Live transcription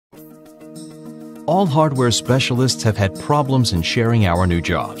All hardware specialists have had problems in sharing our new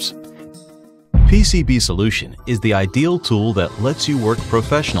jobs. PCB Solution is the ideal tool that lets you work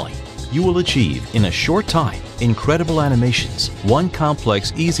professionally. You will achieve, in a short time, incredible animations, one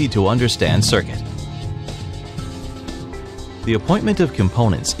complex, easy-to-understand circuit. The appointment of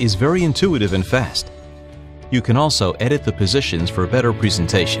components is very intuitive and fast. You can also edit the positions for better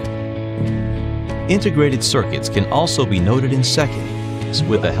presentation. Integrated circuits can also be noted in seconds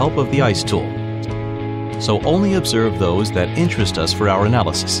with the help of the ICE tool. So only observe those that interest us for our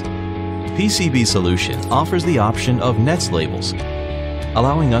analysis. PCB Solution offers the option of nets labels,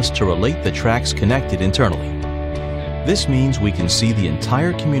 allowing us to relate the tracks connected internally. This means we can see the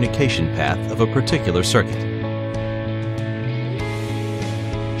entire communication path of a particular circuit.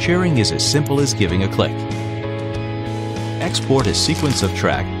 Sharing is as simple as giving a click. Export a sequence of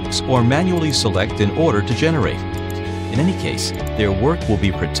tracks or manually select an order to generate. In any case, their work will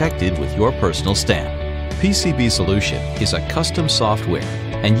be protected with your personal stamp. PCB Solution is a custom software,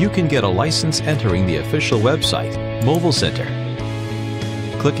 and you can get a license entering the official website, Mobile Center.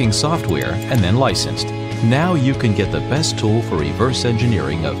 Clicking Software and then Licensed. Now you can get the best tool for reverse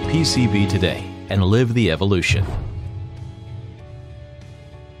engineering of PCB today and live the evolution.